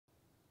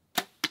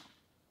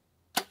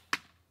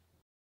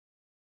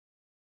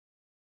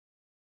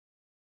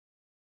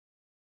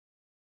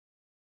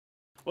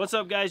What's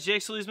up guys,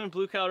 Jake SLEASMAN,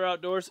 Blue Collar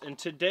Outdoors, and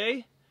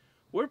today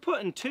we're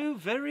putting two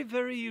very,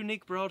 very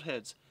unique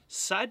broadheads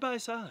side by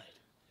side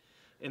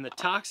in the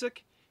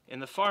Toxic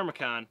and the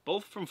Pharmakon,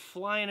 both from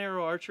Flying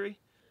Arrow Archery.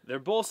 They're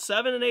both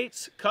 7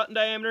 1/8 cut in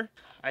diameter.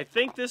 I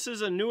think this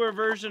is a newer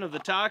version of the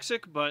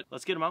Toxic, but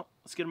let's get them out.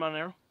 Let's get them on an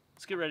arrow.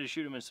 Let's get ready to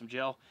shoot them in some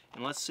gel,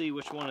 and let's see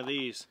which one of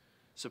these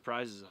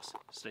surprises us.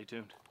 Stay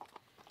tuned.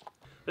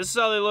 This is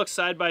how they look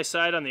side by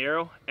side on the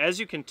arrow. As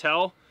you can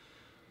tell,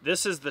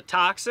 this is the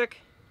Toxic.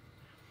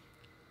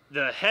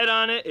 The head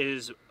on it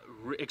is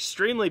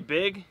extremely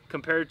big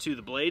compared to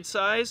the blade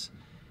size,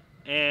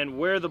 and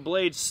where the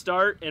blades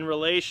start in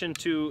relation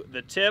to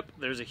the tip,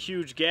 there's a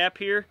huge gap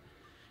here.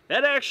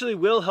 That actually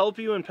will help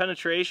you in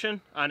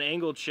penetration on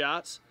angled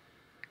shots.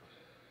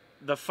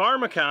 The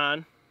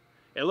Pharmakon,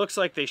 it looks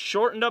like they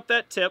shortened up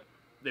that tip.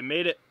 They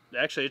made it,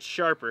 actually it's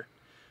sharper.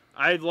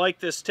 I like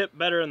this tip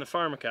better in the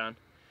Pharmakon.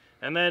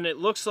 And then it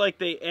looks like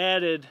they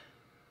added,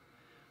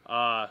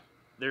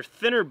 they're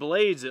thinner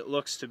blades, it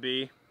looks to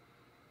be.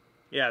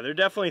 Yeah, they're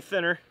definitely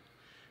thinner,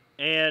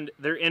 and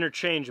they're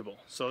interchangeable.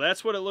 So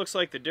that's what it looks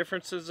like the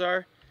differences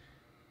are.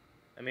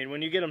 I mean,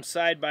 when you get them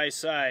side by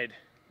side,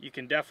 you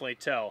can definitely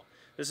tell.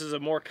 This is a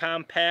more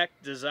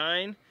compact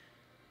design,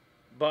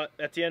 but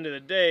at the end of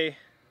the day,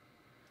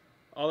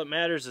 all that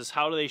matters is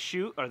how do they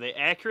shoot, are they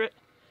accurate,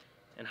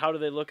 and how do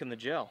they look in the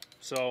gel.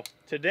 So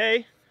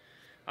today,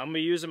 I'm going to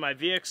be using my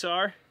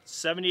VXR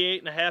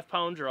 78.5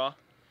 pound draw,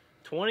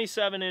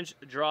 27-inch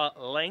draw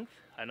length.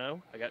 I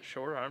know, I got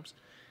short arms,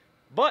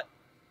 but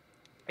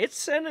it's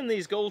sending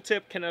these gold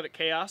tip Kinetic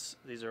Chaos.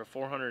 These are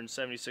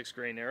 476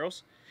 grain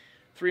arrows,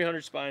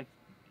 300 spine.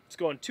 It's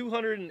going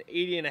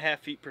 280.5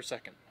 feet per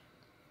second.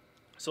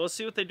 So let's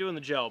see what they do in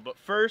the gel. But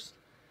first,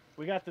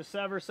 we got the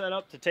sever set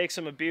up to take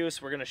some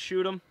abuse. We're going to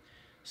shoot them,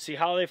 see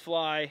how they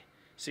fly,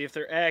 see if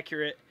they're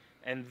accurate,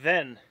 and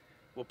then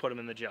we'll put them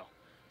in the gel.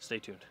 Stay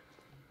tuned.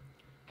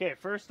 Okay,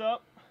 first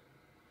up,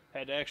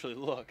 had to actually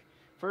look.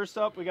 First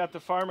up, we got the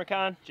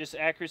Pharmakon, just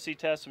accuracy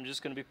test. I'm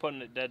just going to be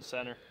putting it dead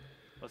center.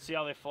 Let's see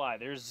how they fly.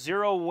 There's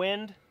zero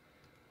wind.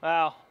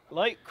 Wow,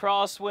 light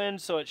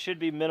crosswind, so it should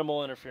be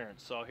minimal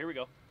interference. So here we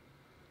go.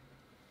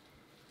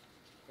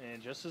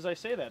 And just as I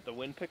say that, the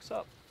wind picks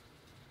up.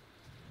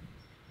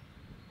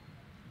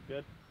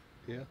 Good?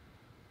 Yeah.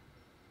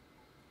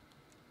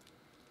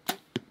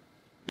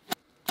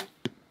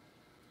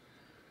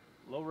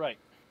 Low right.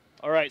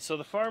 Alright, so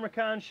the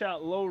Pharmakon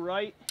shot low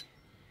right.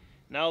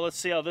 Now let's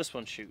see how this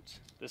one shoots.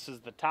 This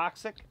is the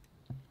Toxic.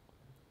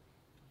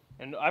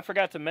 And I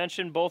forgot to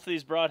mention, both of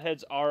these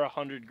broadheads are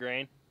 100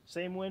 grain.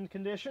 Same wind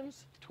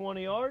conditions,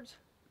 20 yards.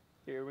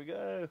 Here we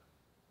go.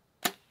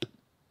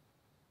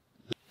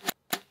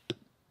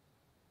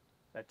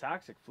 That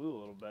Toxic flew a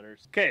little better.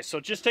 Okay, so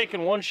just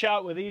taking one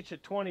shot with each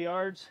at 20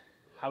 yards.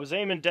 I was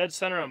aiming dead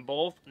center on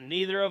both.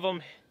 Neither of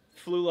them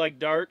flew like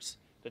darts.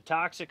 The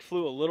Toxic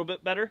flew a little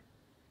bit better.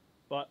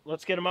 But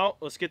let's get them out.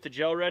 Let's get the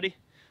gel ready.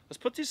 Let's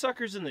put these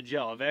suckers in the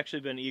gel. I've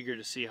actually been eager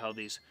to see how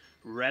these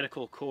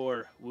radical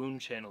core wound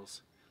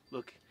channels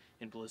look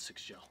in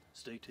ballistics gel.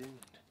 Stay tuned.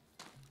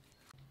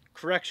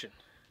 Correction.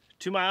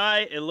 To my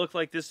eye, it looked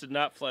like this did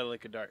not fly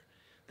like a dart.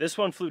 This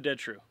one flew dead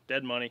true,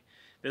 dead money.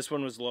 This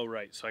one was low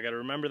right, so I got to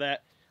remember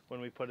that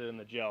when we put it in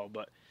the gel.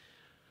 But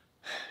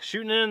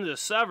shooting into the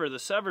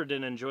sever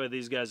didn't enjoy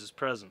these guys'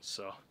 presence,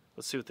 so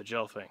let's see what the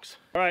gel thinks.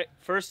 All right,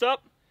 first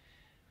up,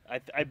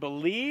 I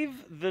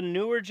believe the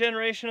newer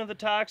generation of the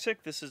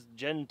Toxic. This is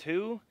Gen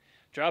 2.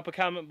 Drop a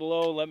comment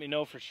below, let me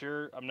know for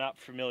sure. I'm not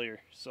familiar,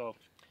 so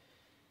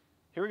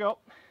here we go.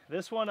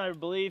 This one I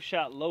believe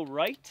shot low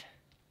right,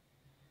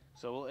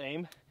 so we'll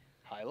aim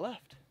high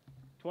left.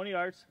 20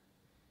 yards.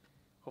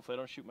 Hopefully I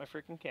don't shoot my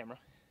freaking camera.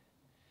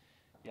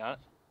 Yeah.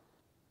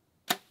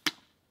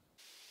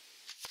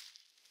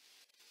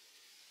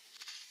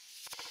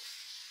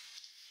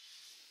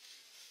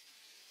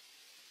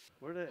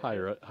 Where did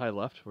High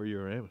left, where you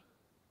were aiming.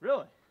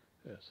 Really?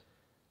 Yes.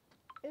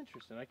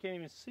 Interesting. I can't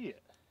even see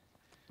it.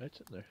 Right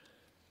in there.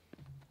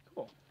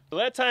 Cool. So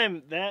that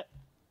time that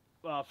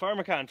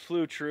Pharmakon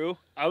flew true.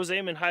 I was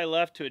aiming high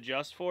left to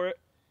adjust for it,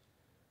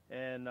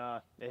 and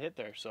it hit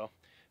there. So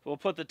we'll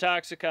put the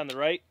Toxic on the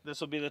right.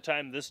 This will be the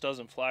time this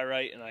doesn't fly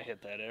right and I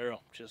hit that arrow.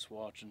 Just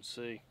watch and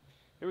see.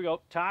 Here we go.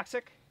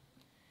 Toxic.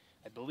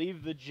 I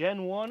believe the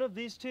Gen 1 of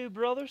these two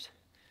brothers,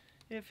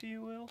 if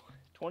you will.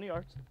 20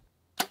 yards.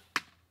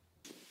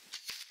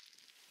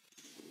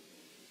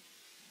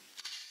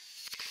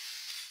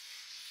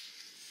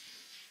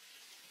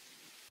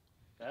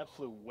 That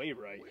flew way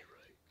right.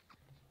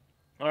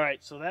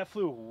 Alright, so that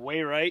flew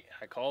way right.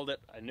 I called it.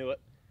 I knew it.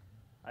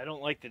 I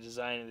don't like the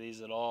design of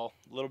these at all.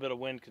 A little bit of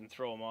wind can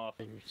throw them off.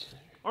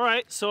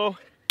 Alright, so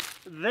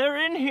they're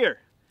in here.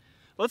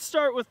 Let's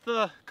start with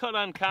the cut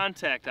on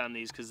contact on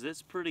these, because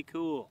it's pretty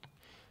cool.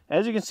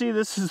 As you can see,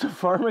 this is the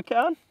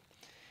Pharmakon.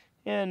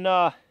 And,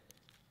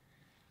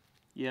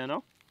 you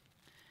know,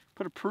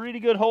 put a pretty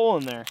good hole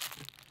in there.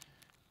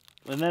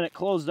 And then it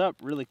closed up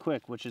really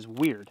quick, which is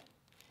weird.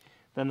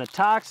 Then the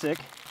Toxic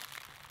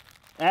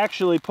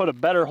actually put a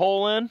better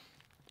hole in.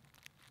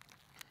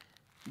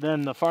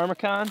 than the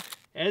Pharmakon.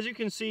 As you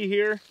can see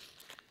here,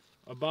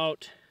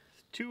 about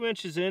 2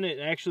 inches in, it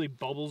actually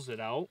bubbles it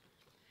out.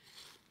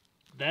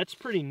 That's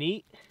pretty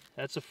neat.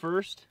 That's a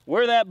first.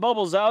 Where that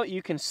bubbles out,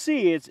 you can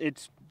see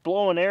it's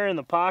blowing air in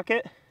the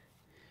pocket,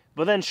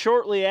 but then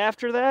shortly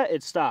after that,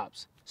 it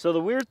stops. So the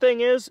weird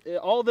thing is,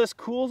 all this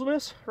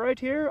coolness right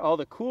here, all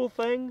the cool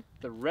thing,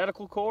 the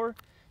reticle core,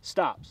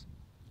 stops.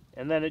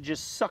 And then it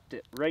just sucked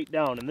it right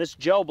down. And this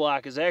gel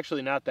block is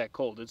actually not that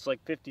cold. It's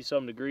like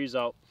 50-some degrees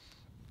out.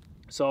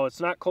 So it's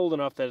not cold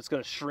enough that it's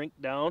going to shrink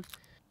down.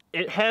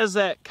 It has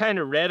that kind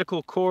of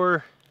reticle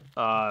core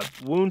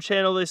wound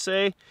channel, they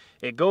say.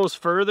 It goes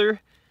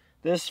further.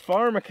 This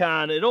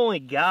Pharmakon, it only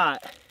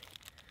got,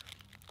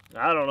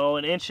 I don't know,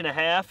 1.5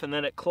 inches, and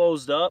then it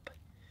closed up.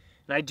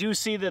 And I do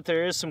see that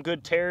there is some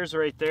good tears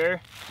right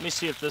there. Let me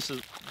see if this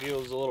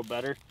feels a little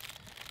better.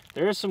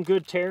 There is some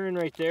good tearing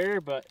right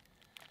there, but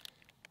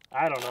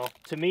I don't know.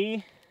 To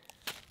me,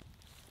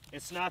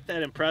 it's not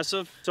that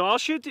impressive. So I'll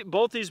shoot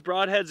both these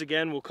broadheads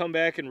again. We'll come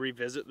back and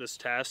revisit this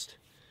test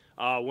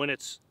when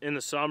it's in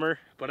the summer,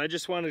 but I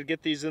just wanted to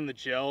get these in the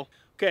gel.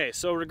 Okay,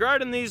 so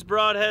regarding these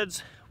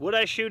broadheads, would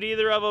I shoot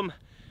either of them?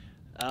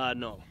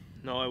 No,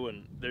 I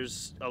wouldn't.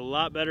 There's a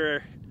lot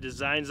better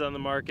designs on the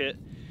market.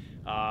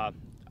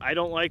 I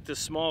don't like the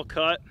small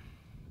cut.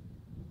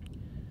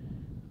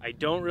 I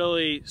don't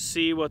really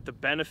see what the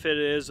benefit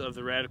is of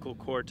the reticle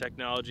core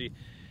technology.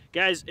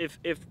 Guys, if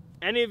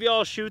any of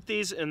y'all shoot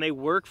these and they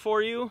work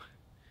for you,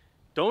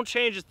 don't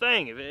change a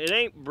thing. If it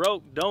ain't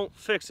broke, don't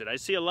fix it. I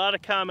see a lot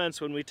of comments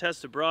when we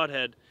test a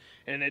broadhead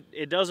and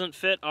it doesn't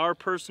fit our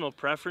personal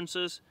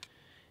preferences.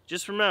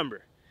 Just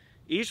remember,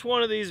 each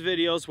one of these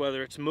videos,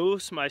 whether it's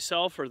Moose,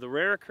 myself, or the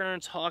Rare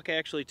Occurrence Hawk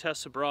Actually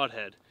Tests a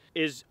Broadhead,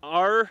 is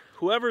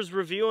whoever's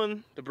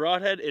reviewing the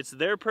broadhead, it's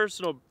their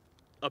personal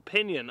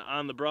opinion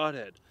on the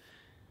broadhead.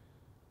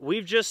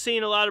 We've just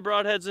seen a lot of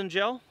broadheads in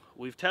gel.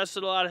 We've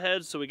tested a lot of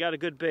heads, so we got a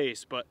good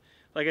base. But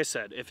like I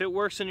said, if it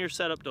works in your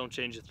setup, don't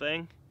change a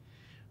thing.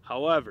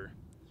 However,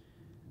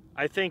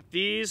 I think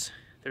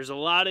there's a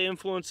lot of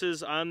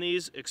influences on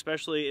these,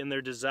 especially in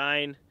their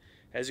design.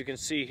 As you can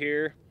see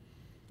here,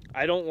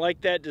 I don't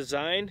like that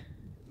design,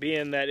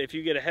 being that if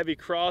you get a heavy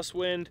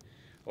crosswind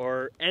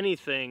or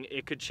anything,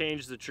 it could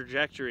change the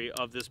trajectory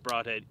of this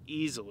broadhead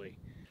easily.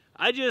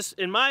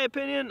 In my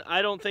opinion,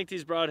 I don't think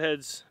these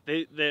broadheads,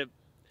 the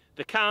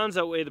cons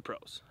outweigh the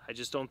pros. I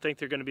just don't think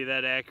they're going to be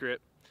that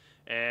accurate,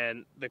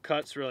 and the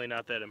cut's really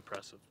not that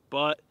impressive.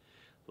 But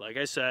like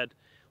I said,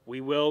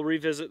 we will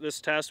revisit this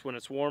test when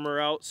it's warmer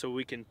out, so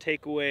we can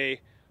take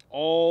away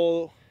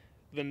all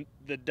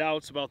the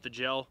doubts about the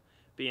gel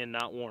being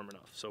not warm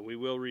enough. So we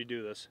will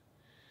redo this.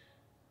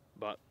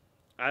 But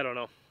I don't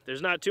know.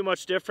 There's not too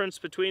much difference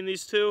between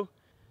these two.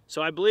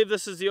 So I believe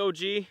this is the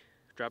OG.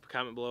 Drop a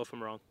comment below if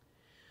I'm wrong.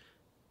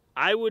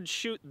 I would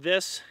shoot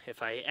this,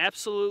 if I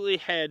absolutely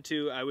had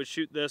to, I would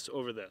shoot this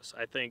over this.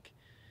 I think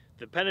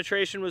the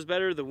penetration was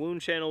better, the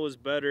wound channel was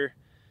better.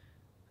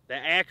 The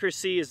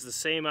accuracy is the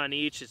same on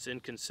each, it's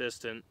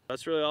inconsistent.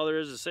 That's really all there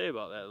is to say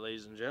about that,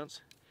 ladies and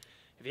gents.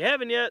 If you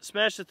haven't yet,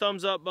 smash the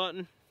thumbs up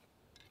button.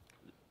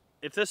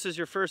 If this is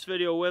your first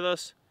video with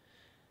us,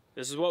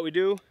 this is what we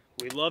do.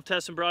 We love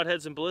testing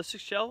broadheads and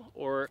ballistics gel,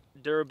 or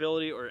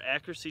durability or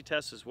accuracy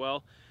tests as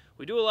well.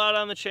 We do a lot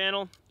on the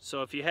channel,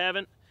 so if you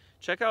haven't,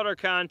 check out our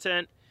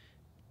content.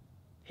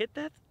 Hit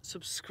that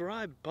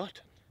subscribe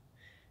button.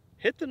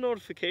 Hit the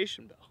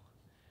notification bell.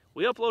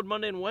 We upload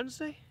Monday and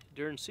Wednesday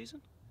during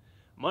season.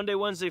 Monday,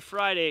 Wednesday,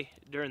 Friday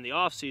during the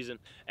off season.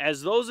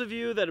 As those of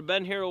you that have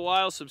been here a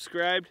while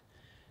subscribed,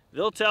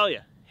 they'll tell you,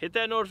 hit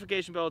that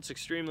notification bell. It's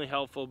extremely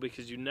helpful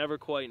because you never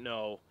quite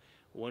know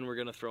when we're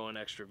going to throw in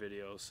extra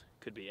videos.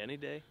 Could be any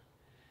day.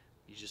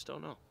 You just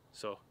don't know.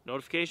 So,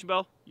 notification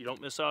bell, you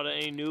don't miss out on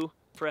any new,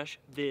 fresh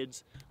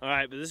vids.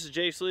 Alright, but this is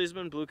Jake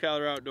SLEASMAN, Blue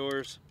Collar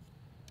Outdoors.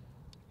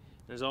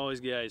 And as always,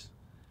 guys,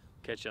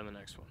 catch you on the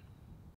next one.